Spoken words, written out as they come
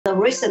the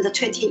recent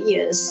 20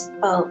 years,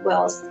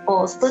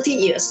 or 30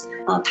 years,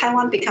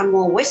 Taiwan become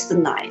more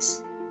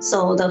westernized.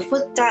 So the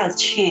food diet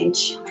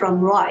changed from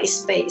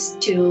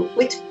rice-based to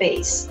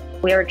wheat-based.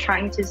 We are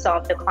trying to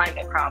solve the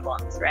climate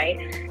problems,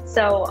 right?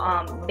 So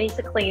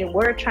basically,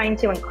 we're trying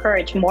to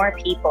encourage more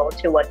people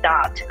to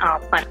adopt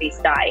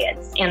plant-based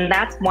diets. And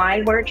that's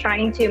why we're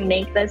trying to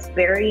make this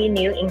very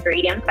new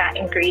ingredient, fat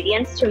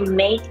ingredients, to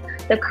make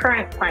the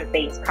current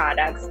plant-based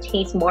products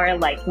taste more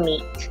like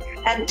meat.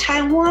 And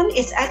Taiwan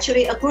is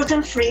actually a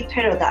gluten-free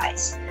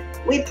paradise.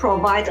 We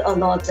provide a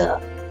lot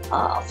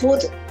of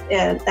food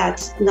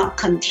that not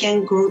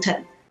contain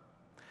gluten.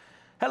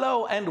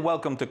 Hello and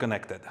welcome to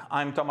Connected.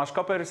 I'm Tomasz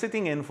Koper,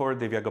 sitting in for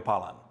Divya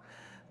Gopalan.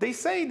 They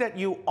say that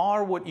you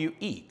are what you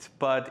eat,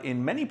 but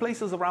in many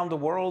places around the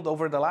world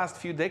over the last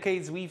few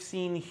decades, we've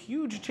seen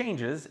huge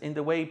changes in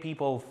the way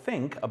people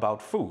think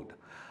about food.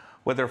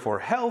 Whether for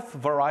health,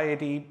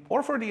 variety,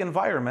 or for the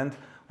environment,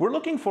 we're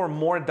looking for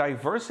more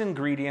diverse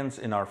ingredients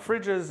in our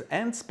fridges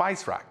and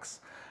spice racks.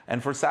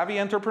 And for savvy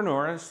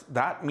entrepreneurs,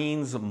 that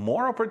means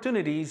more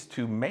opportunities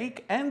to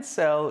make and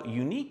sell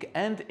unique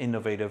and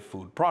innovative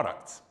food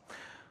products.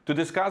 To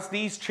discuss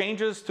these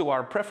changes to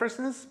our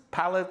preferences,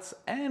 palates,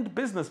 and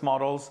business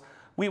models,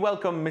 we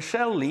welcome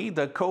Michelle Lee,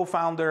 the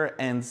co-founder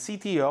and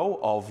CTO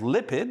of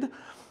Lypid.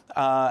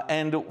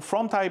 And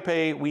from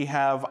Taipei, we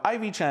have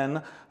Ivy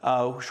Chen,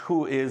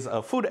 who is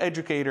a food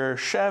educator,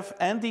 chef,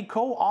 and the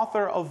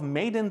co-author of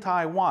Made in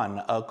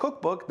Taiwan, a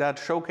cookbook that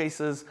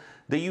showcases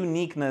the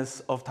uniqueness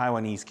of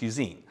Taiwanese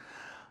cuisine.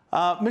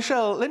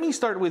 Michelle, let me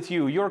start with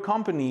you. Your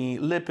company,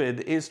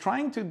 Lypid, is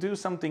trying to do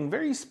something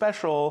very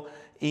special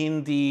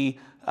in the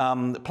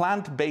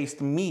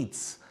plant-based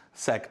meats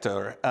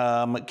sector.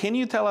 Can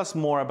you tell us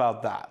more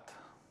about that?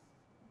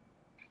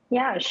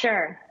 Yeah,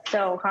 sure.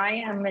 So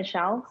hi, I'm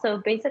Michelle. So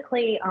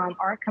basically,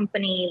 our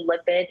company,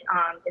 Lypid,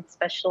 is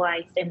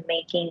specialized in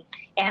making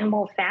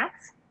animal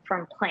fats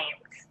from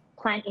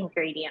plant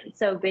ingredients.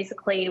 So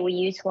basically, we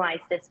utilize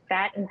this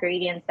fat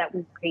ingredients that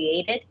we've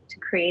created to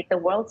create the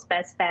world's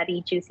best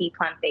fatty, juicy,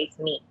 plant-based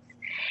meats.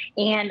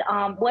 And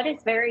what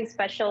is very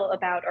special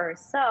about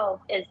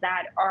ourselves is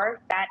that our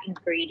fat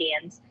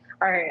ingredients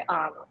are,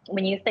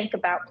 when you think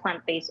about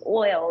plant-based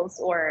oils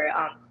or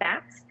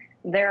fats,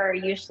 there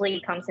usually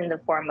comes in the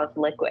form of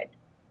liquid,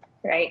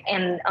 right?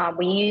 And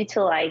we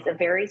utilize a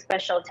very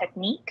special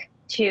technique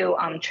to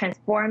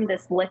transform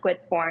this liquid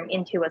form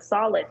into a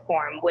solid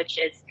form, which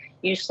is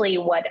usually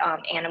what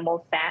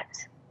animal fat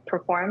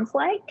performs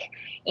like.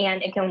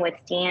 And it can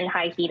withstand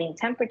high heating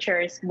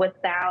temperatures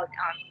without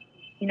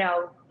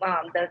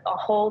the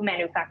whole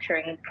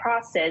manufacturing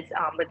process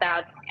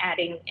without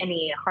adding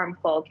any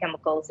harmful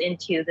chemicals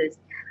into this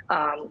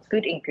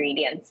food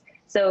ingredients.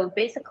 So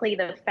basically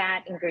the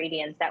fat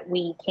ingredients that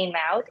we came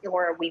out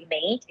or we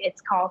made,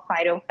 it's called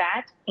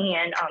phytofat,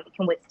 and it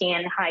can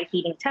withstand high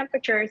heating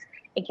temperatures.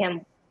 It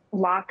can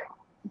lock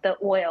the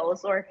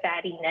oils or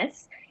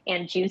fattiness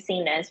and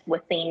juiciness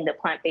within the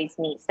plant-based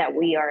meats that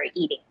we are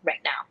eating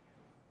right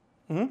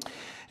now. Mm-hmm.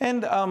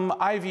 And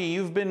Ivy,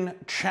 you've been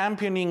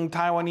championing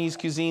Taiwanese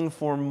cuisine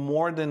for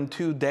more than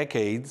 2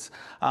 decades.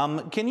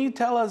 Can you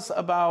tell us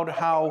about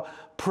how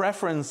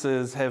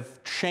preferences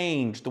have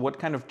changed, what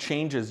kind of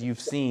changes you've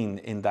seen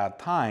in that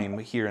time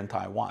here in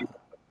Taiwan?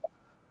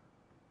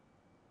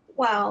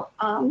 Well,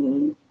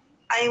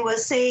 I would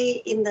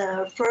say in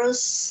the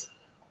first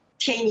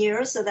 10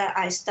 years that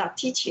I started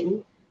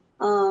teaching,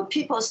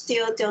 people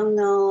still don't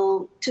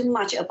know too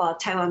much about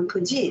Taiwan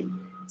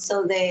cuisine.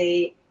 So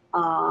they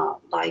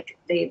like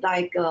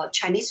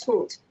Chinese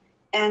food.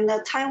 And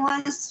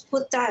Taiwan's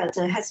food diet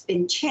has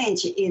been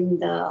changed in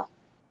the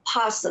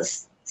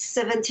past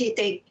 7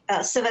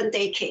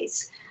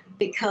 decades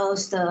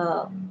because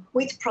the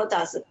wheat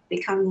products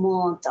become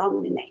more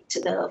dominant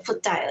the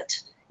food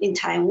diet in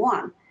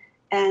Taiwan.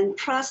 And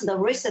plus the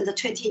recent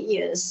 20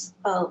 years,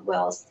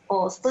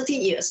 or 30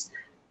 years,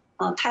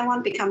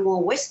 Taiwan become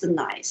more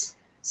westernized.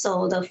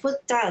 So the food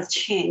diet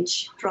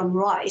changed from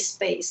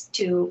rice-based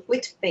to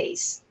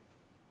wheat-based.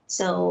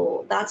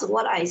 So that's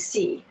what I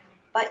see.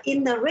 But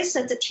in the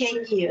recent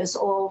 10 years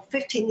or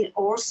 15 years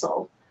or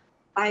so,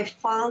 I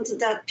found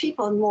that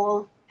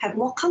people have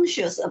more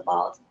conscious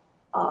about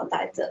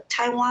that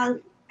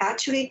Taiwan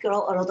actually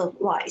grow a lot of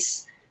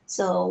rice.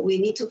 So we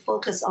need to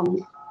focus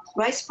on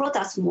rice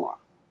products more.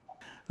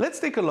 Let's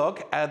take a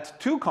look at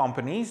 2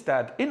 companies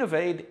that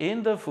innovate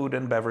in the food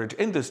and beverage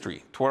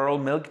industry. Twirl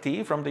milk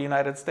tea from the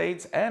United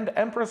States and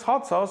Empress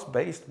hot sauce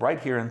based right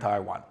here in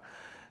Taiwan.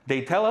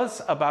 They tell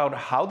us about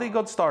how they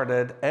got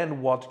started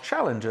and what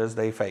challenges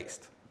they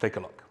faced. Take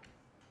a look.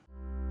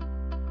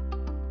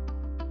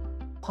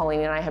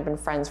 Pauline and I have been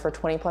friends for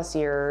 20 plus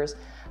years.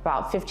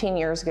 About 15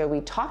 years ago, we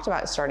talked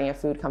about starting a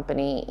food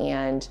company,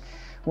 and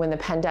when the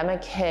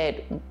pandemic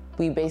hit,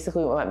 we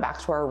basically went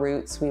back to our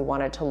roots. We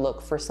wanted to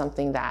look for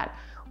something that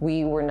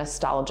we were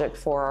nostalgic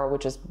for,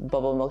 which is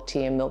bubble milk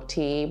tea and milk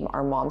tea.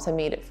 Our moms had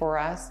made it for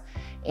us.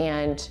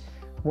 And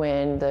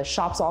when the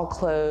shops all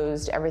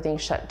closed, everything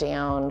shut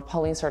down,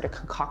 Pauline started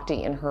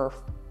concocting in her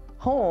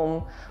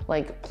home,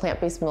 like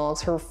plant-based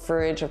milks. Her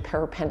fridge,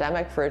 her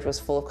pandemic fridge was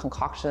full of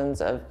concoctions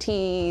of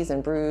teas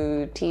and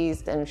brewed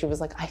teas. And she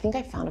was like, I think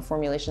I found a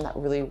formulation that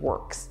really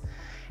works.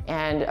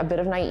 And a bit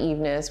of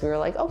naiveness, we were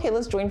like, okay,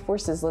 let's join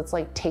forces. Let's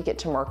like take it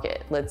to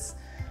market. Let's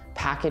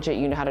package it.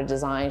 You know how to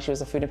design. She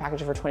was a food and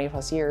packager for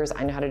 20+ years.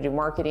 I know how to do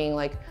marketing.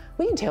 Like,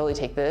 we can totally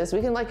take this.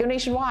 We can like go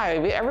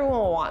nationwide. Everyone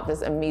will want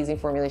this amazing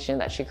formulation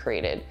that she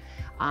created.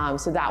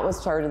 So that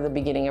was sort of the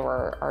beginning of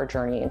our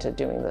journey into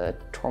doing the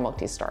Twirl milk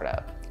tea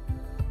startup.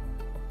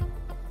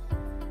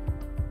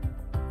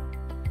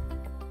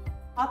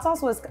 Hot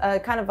sauce was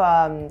kind of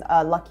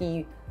a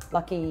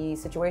lucky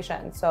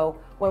situation. So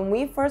when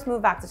we first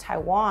moved back to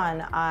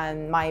Taiwan,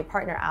 my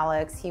partner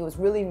Alex, he was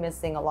really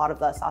missing a lot of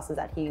the sauces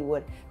that he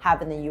would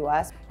have in the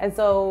US. And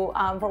so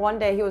for one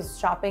day, he was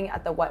shopping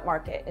at the wet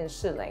market in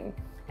Shiling,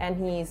 and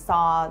he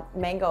saw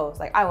mangoes,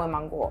 like Aiwan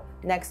mango,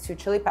 next to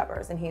chili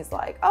peppers. And he's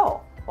like,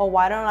 oh, well,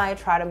 why don't I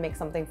try to make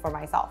something for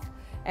myself?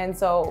 And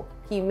so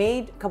he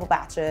made a couple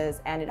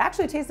batches, and it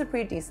actually tasted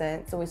pretty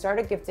decent. So we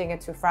started gifting it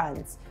to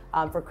friends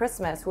for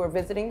Christmas who were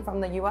visiting from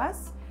the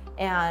US.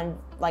 And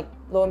like,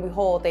 lo and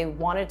behold, they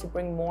wanted to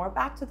bring more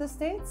back to the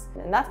States.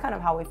 And that's kind of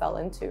how we fell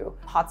into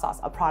hot sauce,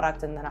 a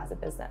product and then as a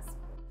business.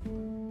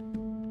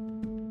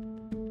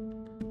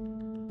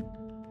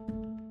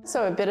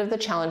 So a bit of the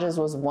challenges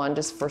was one,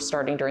 just for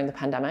starting during the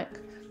pandemic.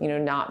 You know,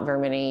 not very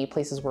many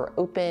places were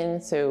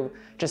open. So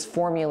just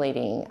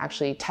formulating,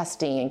 actually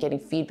testing and getting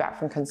feedback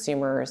from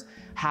consumers,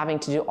 having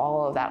to do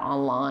all of that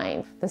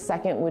online. The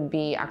second would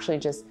be actually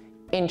just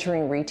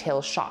entering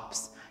retail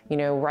shops. You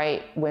know,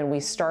 right when we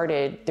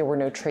started, there were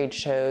no trade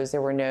shows,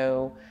 there were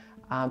no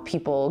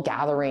people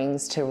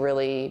gatherings to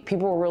really,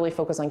 people were really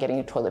focused on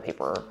getting toilet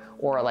paper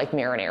or like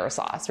marinara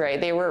sauce,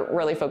 right? They were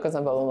really focused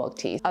on boba milk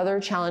tea.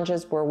 Other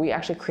challenges were we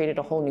actually created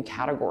a whole new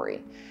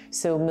category.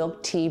 So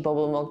milk tea,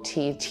 boba milk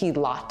tea, tea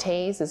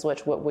lattes is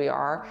what we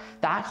are.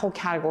 That whole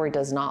category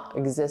does not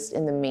exist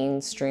in the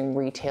mainstream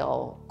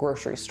retail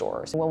grocery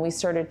stores. When we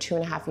started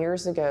 2.5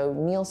 years ago,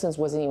 Nielsen's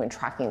wasn't even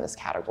tracking this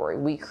category.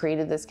 We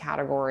created this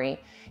category,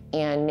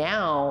 and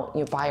now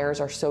buyers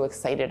are so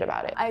excited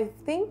about it. I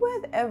think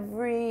with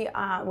every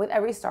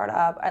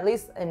startup, at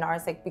least in our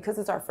sake, because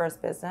it's our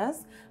first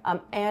business,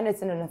 and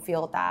it's in a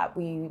field that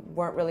we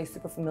weren't really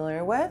super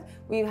familiar with,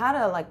 we've had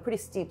a pretty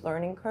steep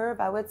learning curve,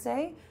 I would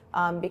say,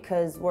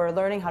 because we're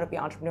learning how to be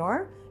an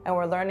entrepreneur, and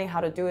we're learning how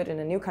to do it in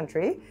a new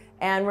country,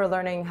 and we're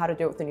learning how to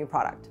do it with a new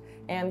product.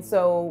 And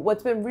so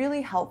what's been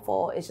really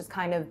helpful is just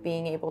kind of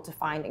being able to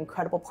find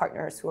incredible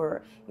partners who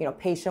are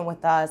patient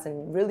with us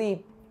and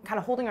really kind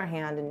of holding our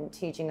hand and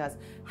teaching us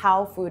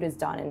how food is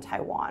done in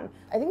Taiwan.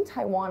 I think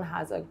Taiwan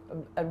has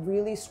a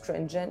really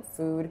stringent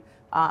food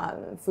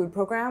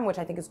program, which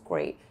I think is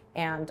great.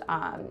 And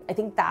I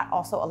think that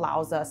also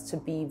allows us to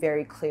be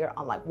very clear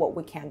on what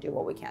we can do,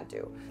 what we can't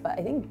do. But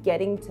I think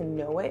getting to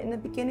know it in the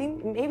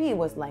beginning, maybe it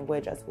was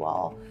language as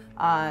well,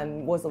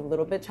 was a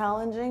little bit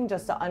challenging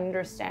just to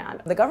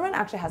understand. The government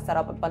actually has set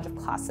up a bunch of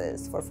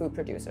classes for food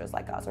producers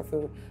like us or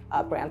food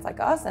brands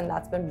like us, and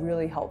that's been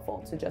really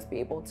helpful to just be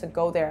able to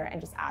go there and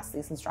just ask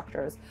these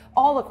instructors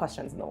all the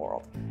questions in the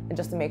world, and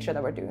just to make sure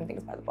that we're doing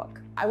things by the book.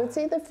 I would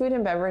say the food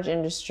and beverage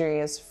industry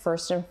is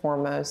first and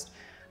foremost,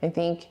 I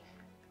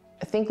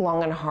think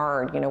long and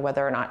hard,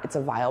 whether or not it's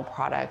a viable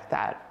product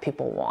that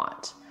people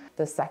want.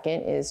 The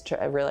second is to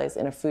realize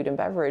in a food and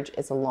beverage,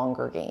 it's a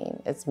longer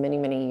game. It's many,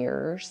 many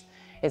years.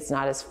 It's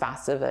not as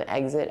fast of an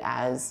exit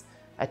as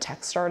a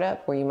tech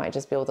startup where you might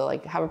just be able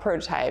to have a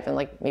prototype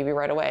and maybe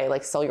right away,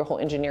 sell your whole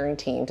engineering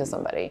team to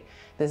somebody.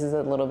 This is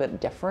a little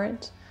bit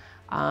different,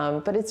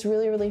 but it's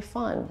really, really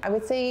fun. I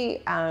would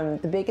say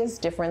the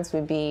biggest difference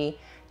would be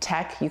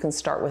tech, you can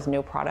start with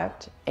no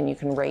product and you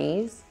can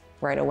raise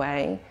right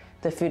away.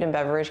 The food and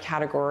beverage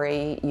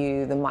category,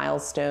 the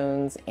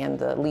milestones and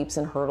the leaps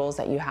and hurdles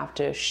that you have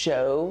to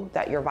show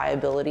that your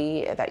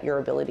viability, that your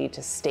ability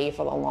to stay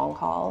for the long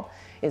haul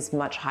is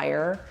much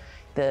higher.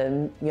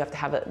 You have to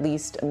have at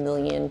least $1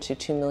 million to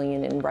 $2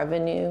 million in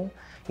revenue.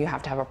 You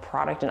have to have a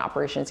product and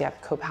operations. You have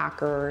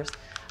co-packers.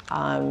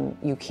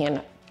 You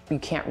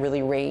can't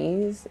really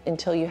raise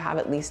until you have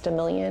at least $1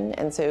 million.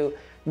 And so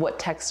what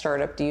tech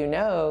startup do you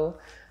know?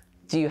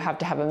 Do you have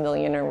to have $1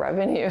 million in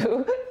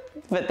revenue?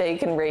 But they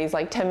can raise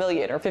 10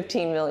 million or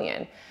 15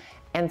 million.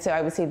 And so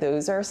I would say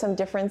those are some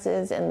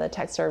differences in the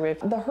tech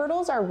startup. The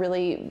hurdles are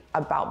really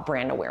about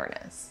brand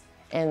awareness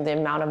and the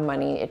amount of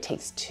money it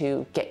takes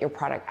to get your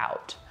product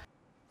out.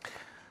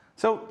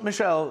 So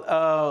Michelle,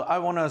 I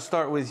want to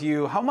start with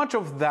you. How much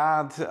of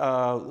that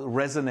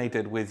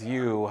resonated with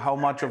you? How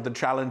much of the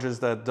challenges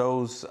that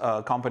those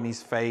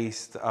companies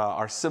faced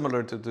are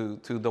similar to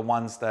the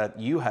ones that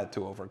you had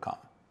to overcome?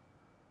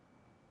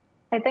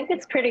 I think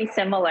it's pretty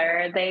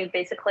similar. They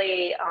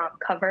basically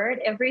covered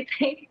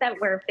everything that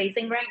we're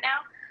facing right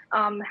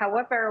now.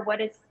 However, what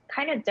is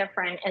kind of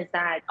different is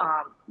that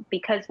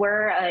because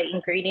we're an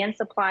ingredient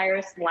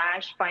supplier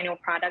 / final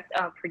product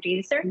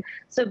producer,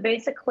 so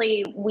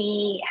basically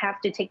we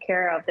have to take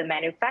care of the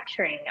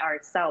manufacturing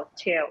ourselves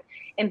too.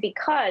 And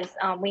because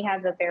we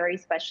have a very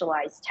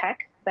specialized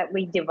tech, that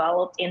we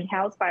developed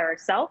in-house by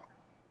ourselves.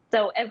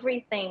 So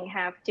everything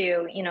have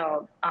to,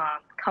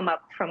 come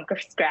up from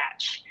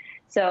scratch.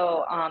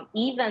 So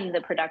even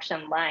the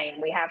production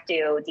line, we have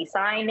to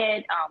design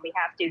it. We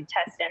have to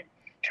test and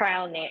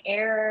trial and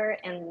error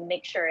and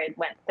make sure it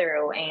went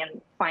through.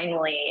 And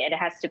finally, it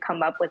has to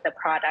come up with a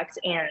product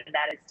and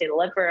that is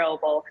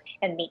deliverable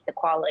and meet the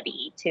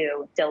quality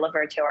to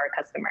deliver to our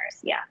customers.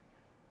 Yeah.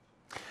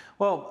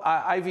 Well,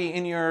 Ivy,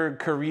 in your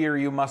career,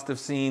 you must have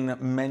seen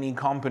many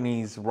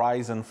companies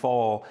rise and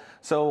fall.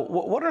 So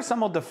what are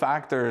some of the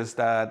factors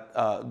that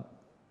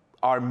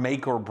are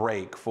make or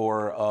break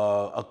for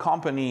a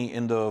company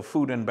in the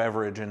food and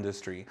beverage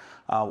industry?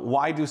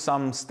 Why do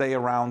some stay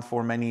around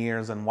for many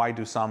years and why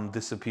do some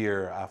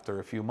disappear after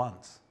a few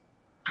months?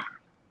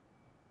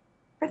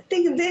 I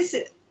think this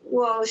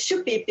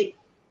should be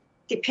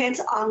depends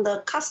on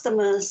the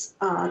customer's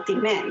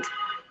demand.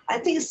 I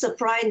think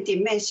supply and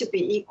demand should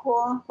be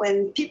equal.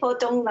 When people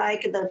don't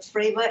like the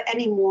flavor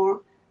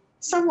anymore,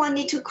 someone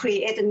need to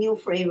create a new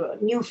flavor,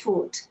 new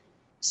food.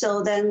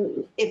 So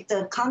then if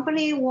the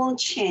company won't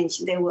change,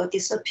 they will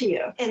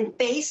disappear. And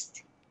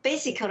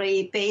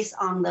basically based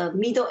on the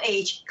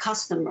middle-aged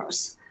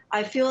customers,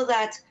 I feel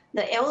that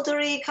the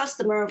elderly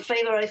customer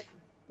favor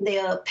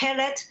their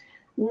palate,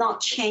 not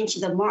change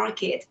the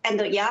market. And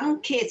the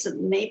young kids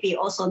maybe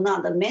also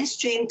not the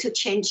mainstream to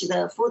change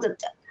the food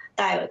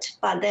diet.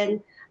 But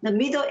then the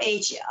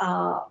middle-aged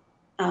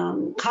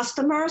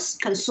customers,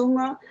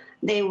 consumer,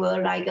 they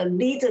will like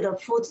lead the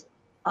food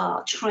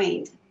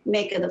trend,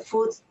 make the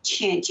food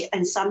change,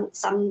 and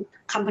some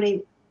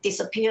company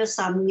disappear,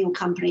 some new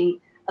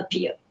company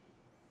appear.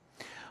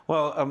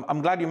 Well,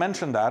 I'm glad you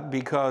mentioned that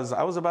because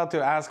I was about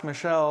to ask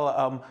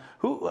Michelle,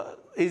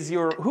 who's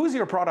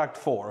your product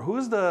for?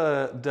 Who's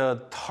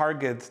the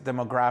target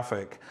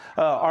demographic?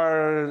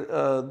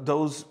 Are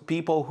those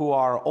people who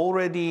are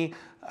already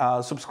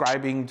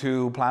subscribing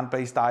to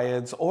plant-based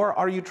diets, or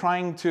are you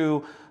trying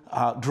to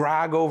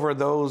drag over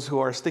those who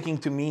are sticking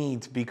to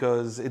meat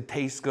because it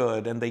tastes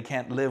good and they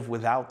can't live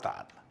without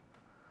that?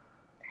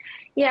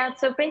 Yeah,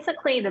 so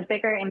basically the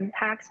bigger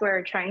impacts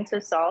we're trying to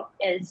solve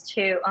is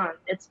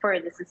it's for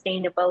the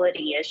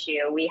sustainability issue.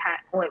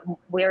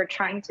 We're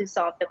trying to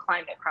solve the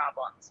climate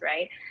problems,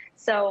 right?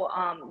 So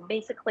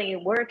basically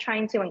we're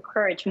trying to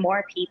encourage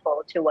more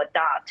people to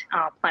adopt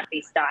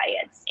plant-based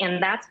diets.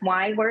 And that's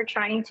why we're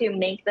trying to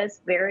make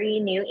this very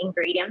new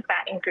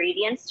fat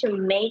ingredients to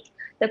make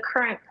the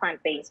current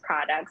plant-based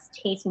products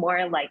taste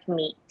more like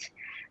meat.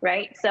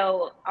 Right.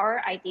 So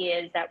our idea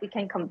is that we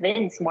can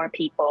convince more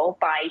people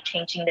by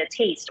changing the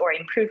taste or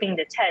improving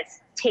the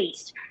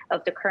taste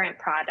of the current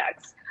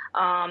products.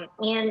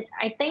 And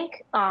I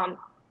think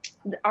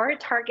our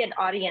target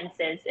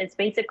audiences is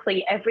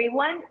basically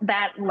everyone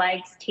that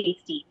likes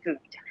tasty food.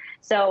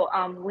 So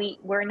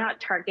we're not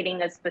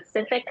targeting a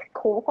specific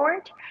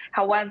cohort.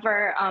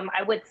 However,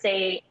 I would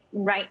say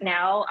right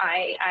now,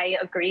 I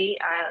agree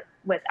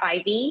with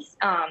Ivy's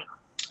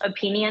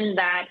opinion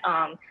that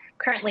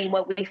currently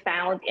what we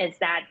found is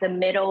that the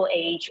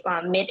mid-age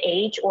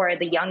or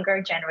the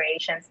younger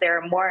generations,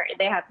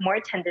 they have more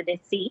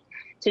tendency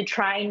to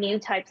try new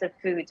types of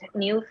food,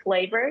 new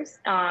flavors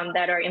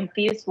that are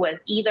infused with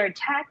either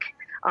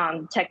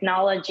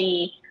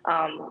technology,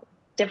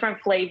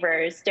 different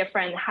flavors,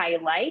 different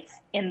highlights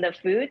in the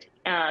food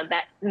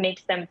that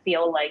makes them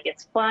feel like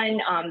it's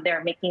fun.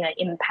 They're making an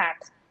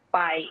impact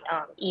by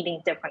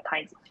eating different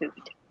kinds of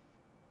food.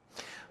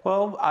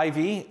 Well,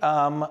 Ivy,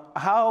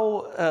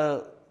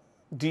 how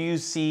do you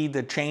see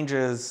the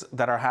changes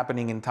that are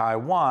happening in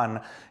Taiwan?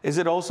 Is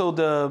it also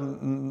the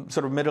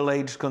sort of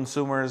middle-aged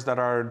consumers that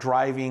are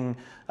driving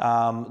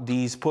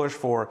these push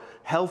for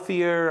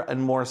healthier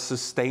and more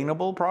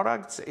sustainable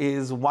products?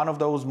 Is one of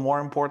those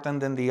more important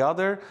than the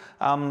other?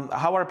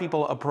 How are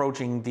people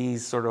approaching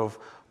these sort of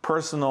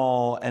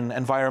personal and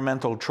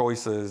environmental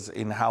choices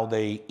in how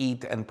they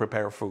eat and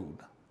prepare food?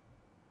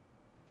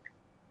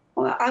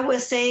 Well, I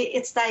would say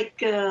it's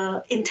like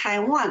in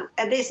Taiwan,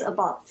 at least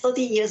about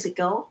 30 years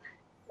ago,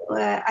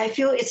 I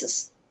feel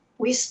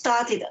we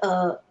started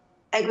an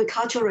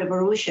agricultural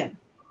revolution.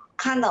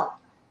 Kind of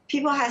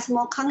people has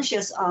more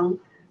conscious on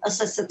a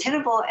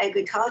sustainable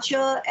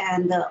agriculture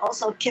and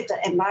also keep the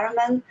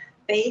environment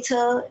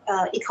better,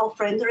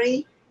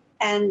 eco-friendly.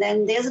 And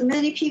then there's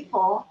many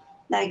people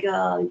like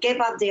gave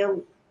up their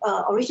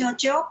original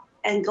job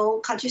and go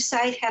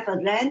countryside, have a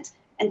land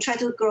and try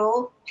to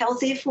grow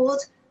healthy food.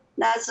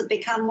 That's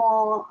become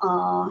more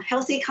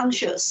healthy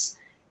conscious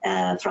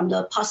from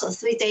the past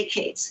 3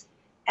 decades.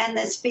 And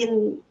it's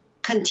been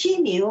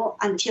continue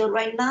until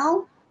right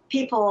now.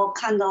 People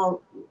kind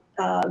of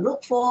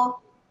look for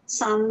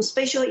some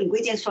special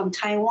ingredients from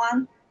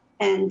Taiwan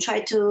and try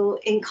to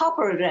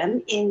incorporate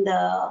them in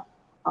the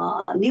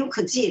new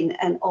cuisine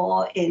and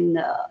or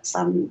in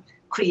some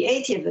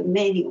creative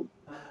menu.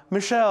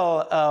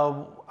 Michelle,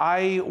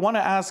 I want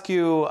to ask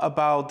you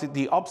about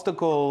the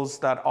obstacles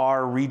that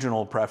are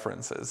regional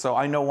preferences. So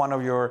I know one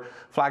of your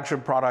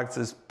flagship products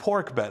is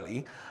pork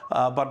belly,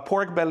 but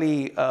pork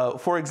belly,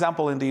 for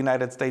example, in the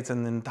United States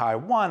and in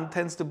Taiwan,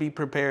 tends to be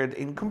prepared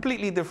in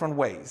completely different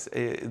ways.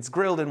 It's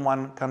grilled in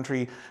one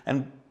country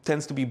and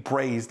tends to be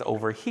braised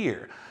over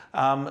here.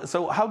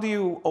 So how do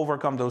you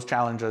overcome those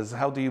challenges?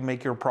 How do you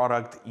make your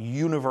product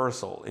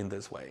universal in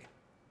this way?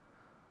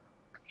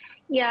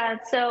 Yeah,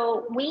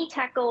 so we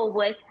tackle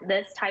with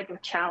this type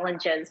of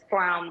challenges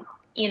from,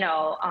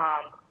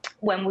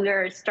 when we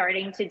were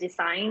starting to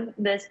design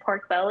this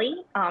pork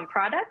belly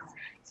products.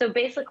 So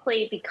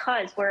basically,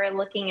 because we're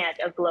looking at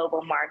a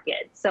global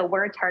market, so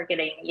we're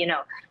targeting,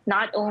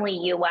 not only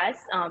US,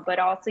 but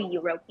also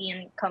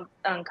European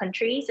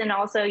countries and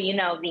also,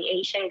 the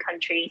Asian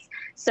countries.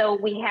 So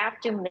we have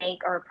to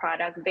make our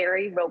product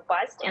very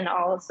robust and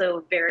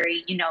also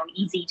very,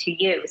 easy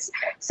to use.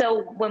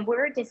 So when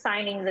we're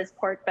designing this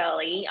pork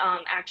belly,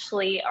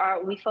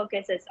 we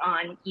focus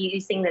on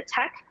using the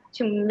tech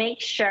to make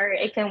sure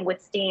it can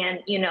withstand,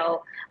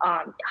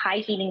 high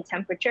heating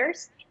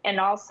temperatures, and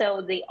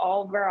also the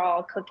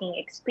overall cooking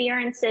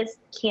experiences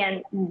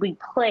can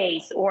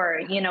replace or,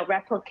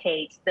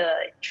 replicate the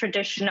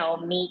traditional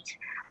meat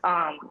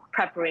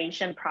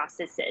preparation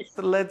processes.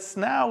 Let's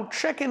now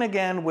check in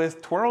again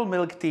with Twirl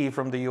milk tea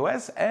from the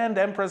US and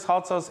Empress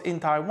hot sauce in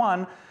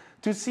Taiwan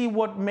to see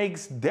what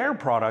makes their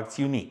products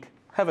unique.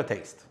 Have a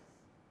taste.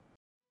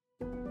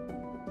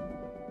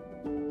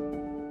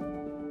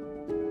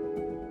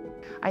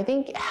 I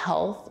think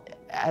health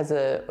as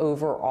an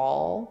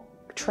overall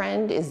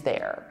trend is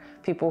there.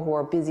 People who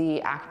are busy,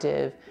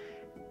 active.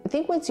 I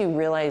think once you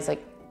realize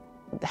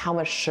how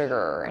much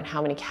sugar and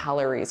how many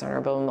calories are in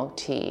our bowl of milk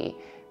tea,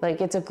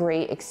 it's a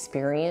great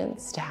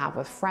experience to have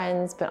with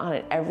friends, but on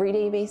an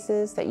everyday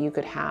basis that you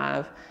could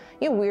have.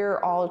 We're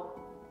all,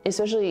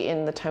 especially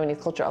in the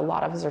Taiwanese culture, a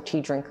lot of us are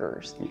tea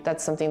drinkers.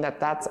 That's something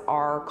that's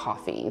our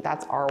coffee,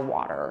 that's our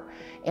water.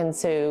 And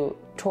so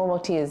Twirl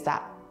milk tea is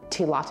that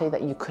tea latte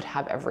that you could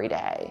have every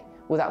day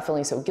without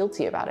feeling so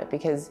guilty about it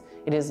because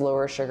it is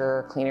lower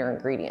sugar, cleaner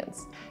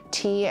ingredients.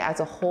 Tea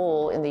as a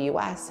whole in the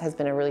US has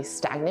been a really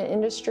stagnant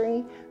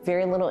industry,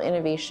 very little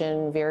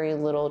innovation, very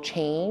little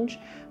change,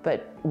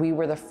 but we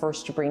were the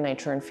first to bring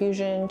nitro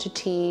infusion to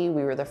tea.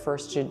 We were the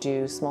first to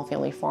do small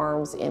family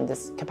farms in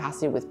this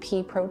capacity with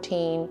pea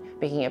protein,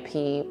 making a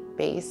pea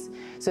base.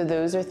 So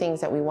those are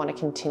things that we want to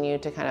continue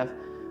to kind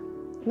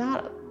of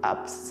not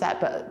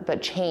upset,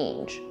 but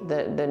change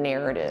the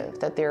narrative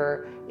that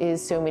there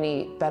is so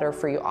many better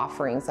for you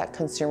offerings that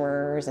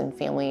consumers and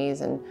families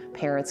and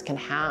parents can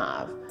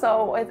have.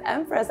 So with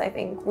Empress, I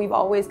think we've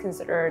always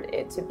considered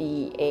it to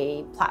be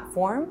a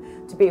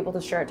platform to be able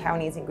to share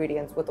Taiwanese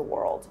ingredients with the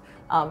world.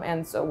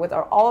 And so with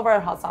all of our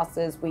hot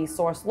sauces, we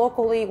source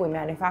locally, we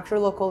manufacture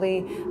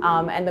locally,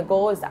 and the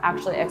goal is to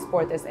actually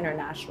export this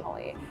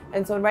internationally.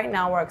 And so right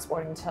now we're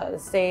exporting to the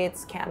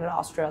States, Canada,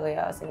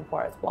 Australia,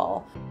 Singapore as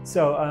well.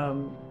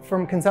 So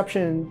from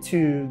conception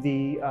to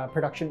the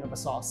production of a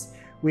sauce,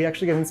 we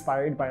actually get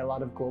inspired by a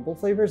lot of global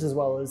flavors as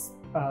well as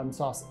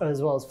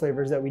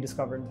flavors that we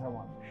discover in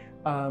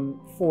Taiwan.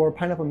 For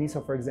pineapple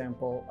miso, for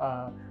example,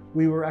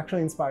 we were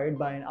actually inspired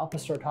by an al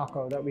pastor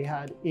taco that we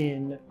had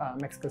in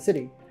Mexico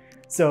City.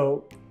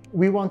 So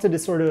we wanted to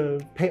sort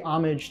of pay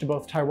homage to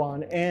both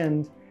Taiwan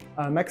and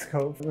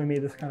Mexico when we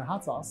made this kind of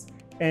hot sauce.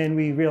 And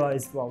we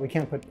realized, well, we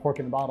can't put pork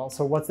in a bottle.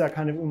 So what's that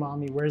kind of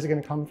umami? Where is it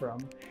going to come from?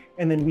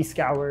 And then we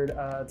scoured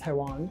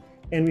Taiwan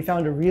and we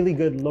found a really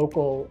good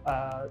local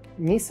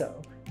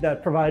miso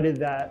that provided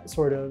that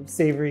sort of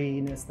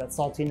savoriness, that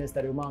saltiness,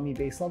 that umami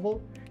base level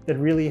that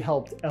really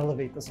helped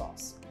elevate the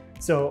sauce.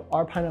 So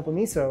our pineapple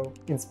miso,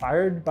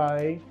 inspired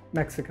by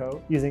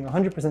Mexico, using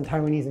 100%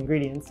 Taiwanese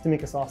ingredients to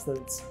make a sauce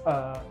that's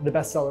the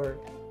best seller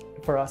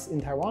for us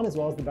in Taiwan, as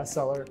well as the best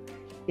seller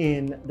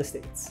in the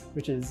States,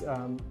 which is,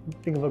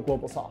 think of a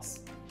global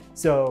sauce.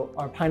 So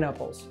our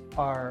pineapples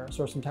are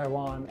sourced from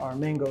Taiwan, our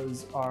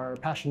mangoes, our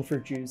passion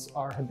fruit juice,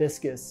 our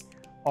hibiscus,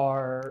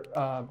 our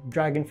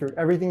dragon fruit,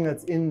 everything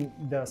that's in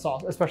the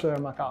sauce, especially our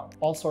macao,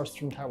 all sourced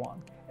from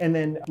Taiwan. And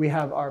then we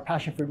have our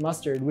passion fruit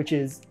mustard, which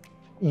is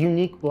a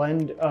unique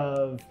blend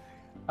of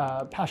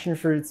passion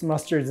fruits,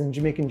 mustards, and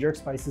Jamaican jerk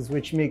spices,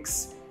 which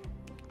makes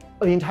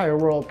the entire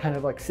world kind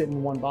of sit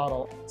in one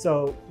bottle.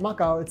 So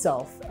macao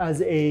itself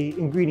as a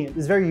ingredient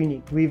is very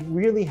unique. We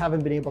really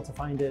haven't been able to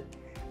find it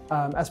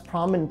as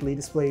prominently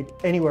displayed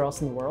anywhere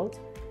else in the world.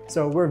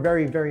 So we're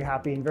very, very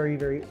happy and very,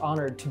 very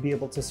honored to be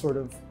able to sort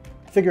of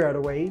figure out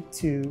a way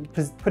to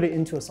put it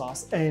into a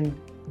sauce and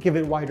give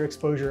it wider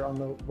exposure on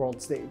the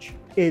world stage.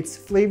 Its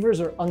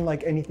flavors are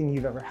unlike anything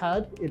you've ever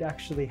had. It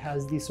actually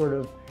has these sort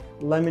of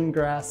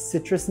lemongrass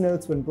citrus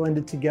notes when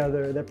blended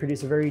together that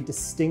produce a very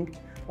distinct,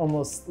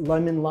 almost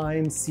lemon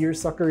lime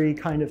seersuckery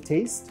kind of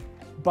taste.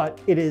 But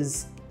it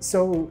is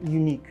so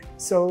unique,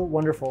 so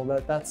wonderful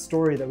that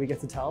story that we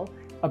get to tell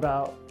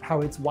about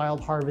how it's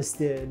wild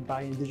harvested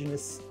by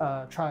indigenous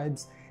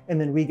tribes and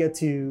then we get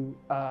to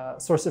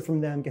source it from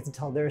them, get to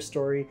tell their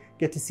story,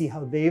 get to see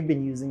how they've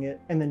been using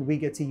it, and then we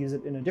get to use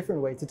it in a different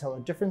way to tell a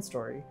different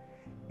story,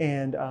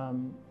 and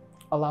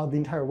allow the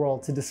entire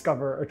world to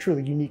discover a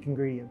truly unique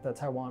ingredient that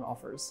Taiwan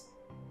offers.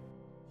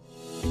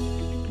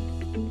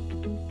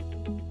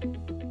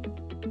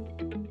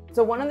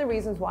 So one of the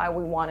reasons why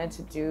we wanted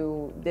to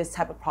do this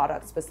type of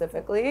product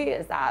specifically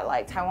is that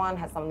like Taiwan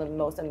has some of the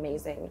most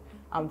amazing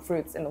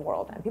fruits in the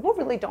world, and people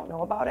really don't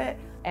know about it.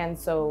 And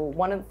so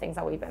one of the things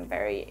that we've been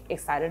very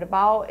excited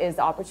about is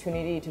the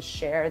opportunity to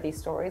share these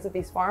stories of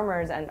these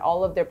farmers and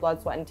all of their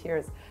blood, sweat, and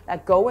tears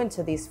that go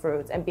into these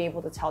fruits, and be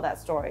able to tell that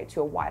story to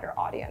a wider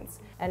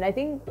audience. And I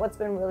think what's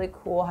been really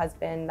cool has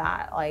been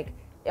that like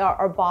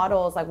our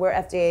bottles, like we're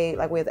FDA,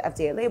 like we have the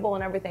FDA label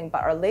and everything,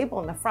 but our label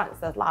in the front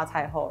says La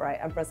Tai Ho, right?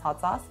 Empress hot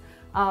sauce.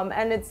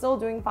 And it's still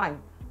doing fine.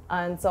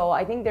 And so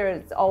I think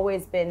there's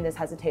always been this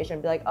hesitation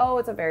to be like, oh,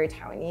 it's a very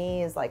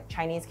Taiwanese, like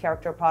Chinese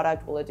character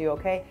product, will it do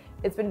okay?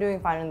 It's been doing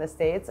fine in the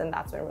States, and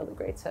that's been really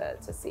great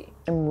to see.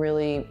 I'm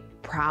really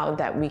proud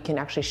that we can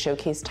actually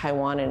showcase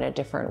Taiwan in a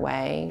different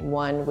way.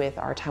 One, with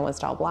our Taiwan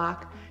style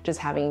black, just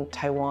having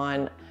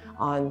Taiwan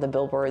on the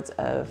billboards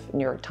of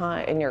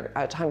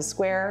Times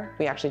Square.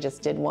 We actually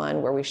just did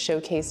one where we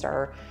showcased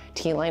our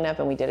tea lineup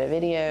and we did a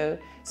video.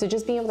 So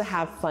just being able to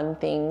have fun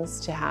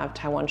things to have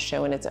Taiwan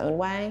show in its own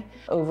way.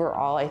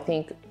 Overall, I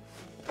think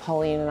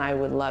Pauline and I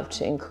would love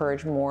to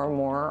encourage more and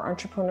more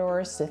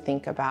entrepreneurs to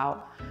think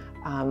about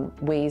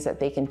ways that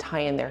they can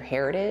tie in their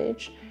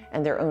heritage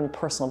and their own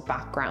personal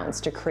backgrounds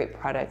to create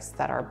products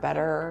that are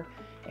better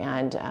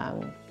and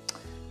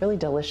really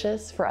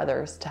delicious for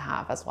others to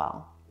have as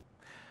well.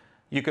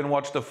 You can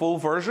watch the full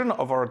version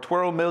of our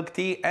Twirl milk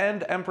tea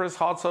and Empress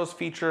hot sauce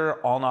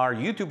feature on our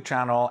YouTube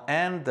channel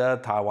and the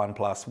Taiwan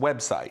Plus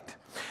website.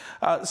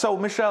 So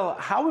Michelle,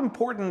 how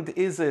important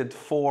is it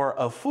for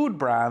a food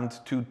brand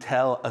to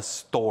tell a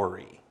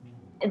story?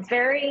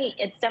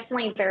 It's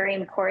definitely very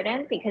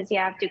important because you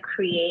have to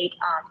create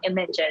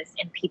images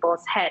in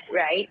people's head,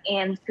 right?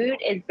 And food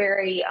is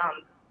very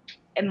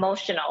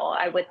emotional,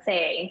 I would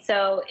say.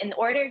 So in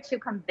order to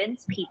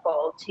convince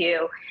people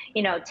to,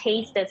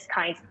 taste this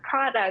kinds of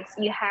products,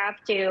 you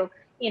have to,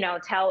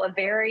 tell a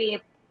very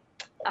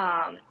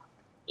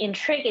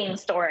intriguing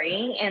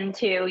story and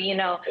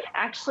to,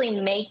 actually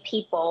make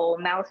people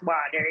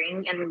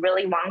mouth-watering and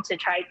really want to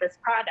try this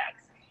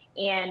product.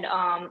 And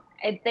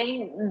I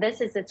think this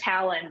is a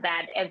talent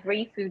that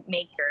every food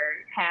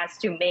maker has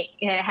to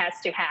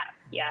have,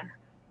 yeah.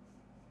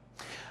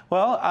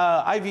 Well,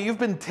 Ivy, you've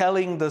been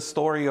telling the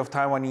story of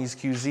Taiwanese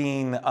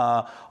cuisine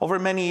over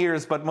many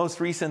years, but most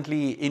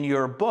recently in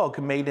your book,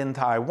 Made in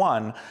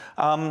Taiwan.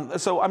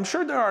 So I'm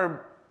sure there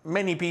are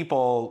many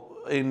people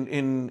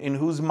in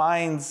whose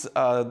minds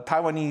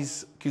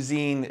Taiwanese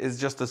cuisine is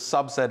just a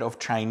subset of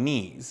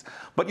Chinese.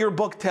 But your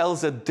book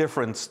tells a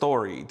different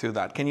story to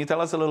that. Can you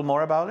tell us a little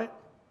more about it?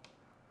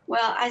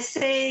 Well, I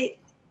say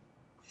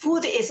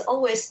food is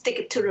always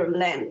stick to the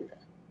land.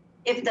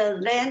 If the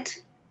land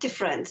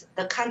different,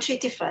 the country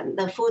different,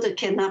 the food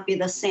cannot be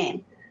the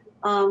same.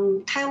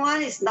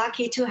 Taiwan is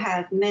lucky to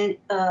have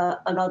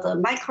a lot of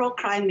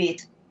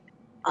microclimate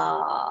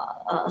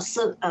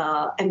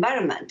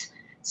environment.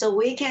 So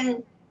we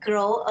can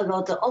grow a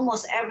lot of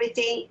almost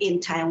everything in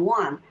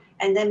Taiwan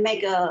and then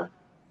make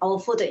our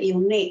food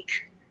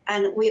unique.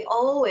 And we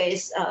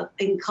always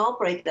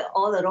incorporate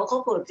all the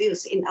local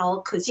produce in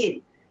our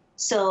cuisine.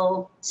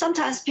 So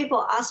sometimes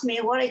people ask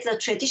me, what is the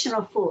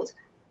traditional food?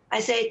 I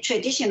say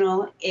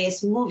traditional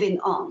is moving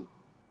on.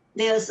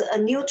 There's a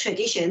new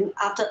tradition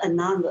after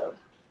another.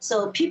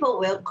 So people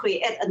will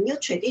create a new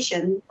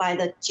tradition by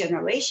the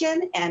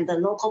generation and the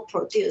local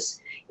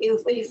produce.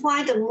 If we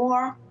find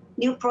more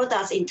new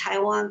products in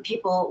Taiwan,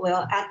 people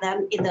will add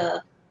them in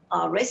the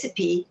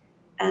recipe.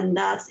 And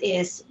that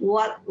is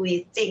what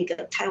we think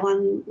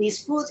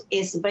Taiwanese food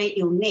is very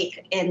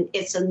unique, and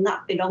it's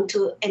not belong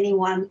to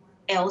anyone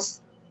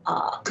else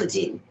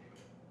cuisine.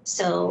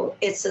 So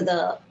it's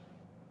the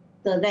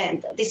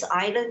land, this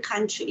island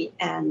country,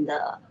 and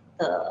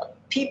the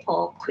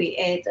people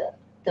create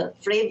the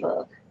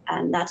flavor,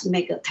 and that's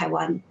make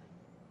Taiwan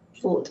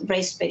food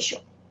very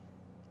special.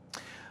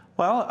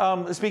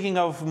 Well, speaking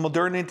of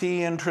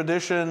modernity and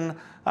tradition,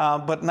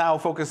 but now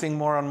focusing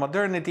more on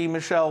modernity,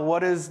 Michelle,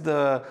 what is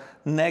the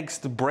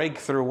next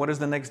breakthrough? What is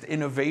the next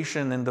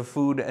innovation in the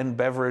food and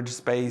beverage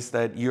space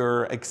that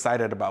you're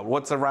excited about?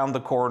 What's around the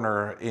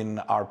corner in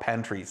our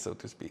pantry, so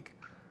to speak?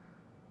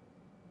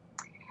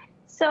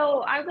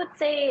 So I would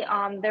say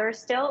there's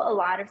still a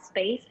lot of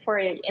space for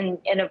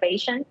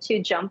innovation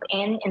to jump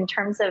in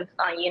terms of,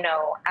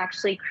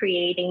 actually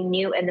creating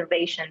new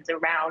innovations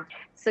around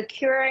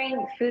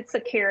securing food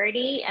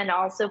security and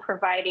also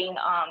providing,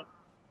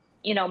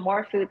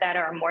 more food that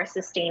are more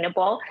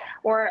sustainable.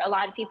 Or a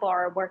lot of people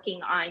are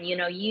working on,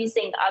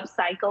 using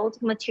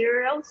upcycled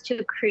materials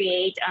to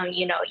create,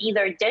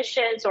 either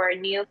dishes or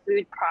new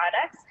food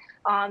products.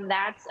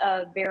 That's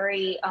a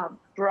very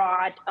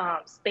broad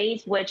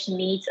space, which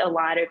needs a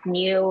lot of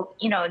new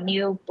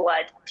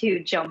blood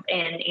to jump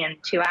in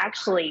and to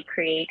actually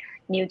create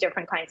new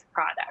different kinds of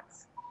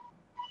products.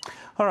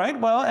 All right,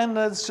 well, and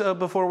let's,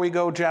 before we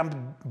go jump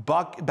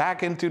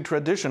back into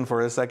tradition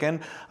for a second,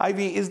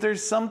 Ivy, is there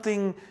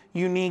something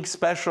unique,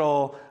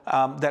 special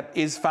that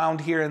is found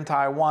here in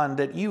Taiwan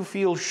that you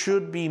feel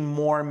should be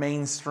more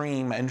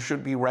mainstream and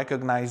should be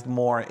recognized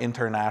more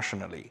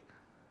internationally?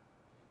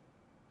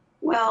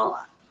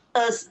 Well,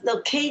 as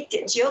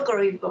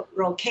geography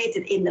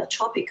located in the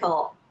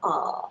tropical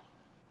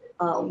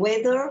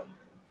weather,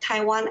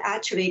 Taiwan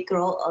actually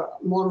grow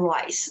more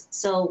rice.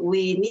 So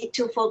we need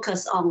to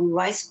focus on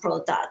rice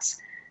products.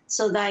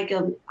 So like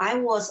I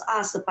was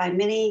asked by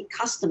many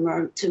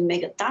customers to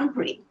make a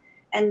dumpling,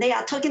 and they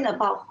are talking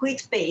about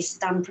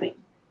wheat-based dumpling.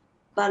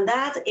 But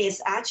that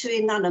is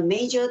actually not a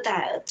major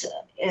diet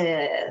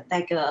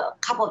like a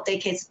couple of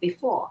decades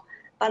before.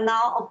 But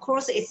now, of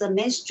course, it's a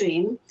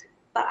mainstream.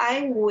 But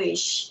I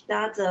wish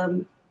that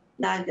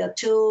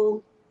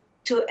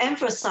to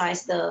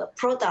emphasize the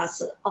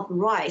products of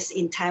rice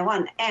in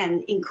Taiwan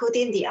and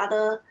including the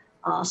other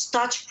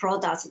starch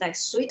products like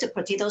sweet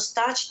potato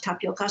starch,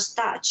 tapioca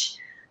starch,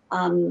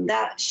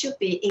 that should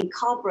be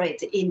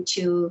incorporated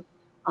into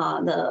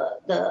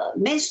the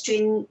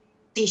mainstream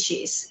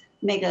dishes,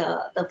 make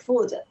the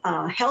food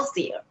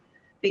healthier.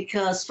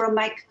 Because from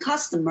my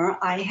customer,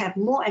 I have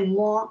more and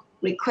more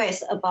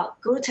requests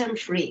about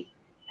gluten-free.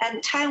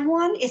 And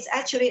Taiwan is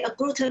actually a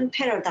gluten-free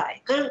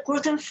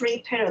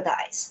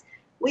paradise.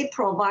 We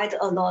provide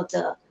a lot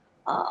of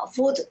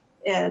food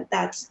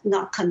that's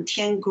not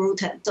contain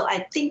gluten. So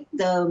I think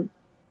to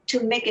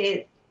make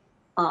it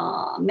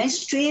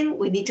mainstream,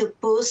 we need to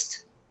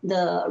boost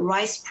the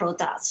rice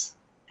products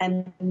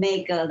and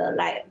make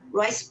like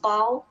rice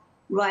ball,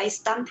 rice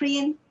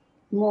dumpling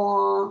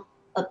more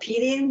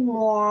appealing,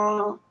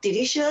 more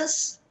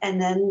delicious,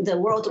 and then the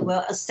world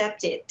will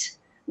accept it.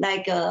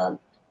 Like the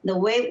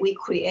way we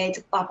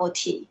create bubble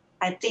tea.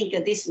 I think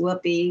this will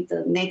be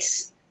the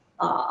next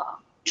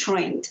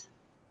trend.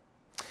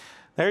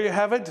 There you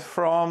have it,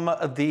 from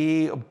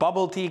the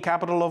bubble tea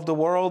capital of the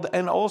world,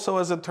 and also,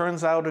 as it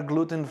turns out, a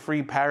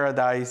gluten-free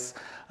paradise.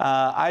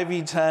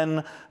 Ivy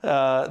Chen,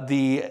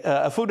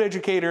 the food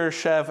educator,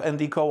 chef, and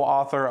the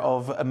co-author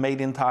of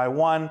Made in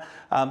Taiwan.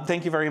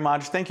 Thank you very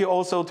much. Thank you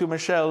also to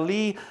Michelle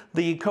Lee,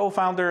 the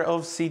co-founder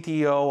of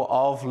CTO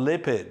of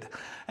Lypid.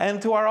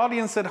 And to our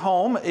audience at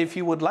home, if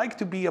you would like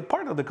to be a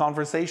part of the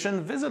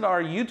conversation, visit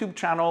our YouTube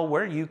channel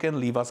where you can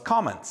leave us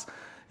comments.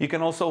 You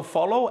can also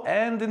follow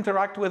and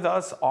interact with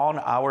us on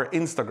our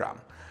Instagram.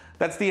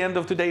 That's the end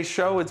of today's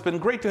show. It's been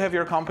great to have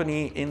your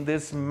company in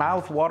this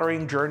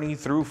mouth-watering journey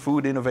through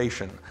food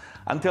innovation.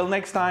 Until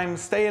next time,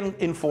 stay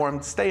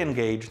informed, stay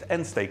engaged,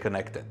 and stay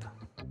connected.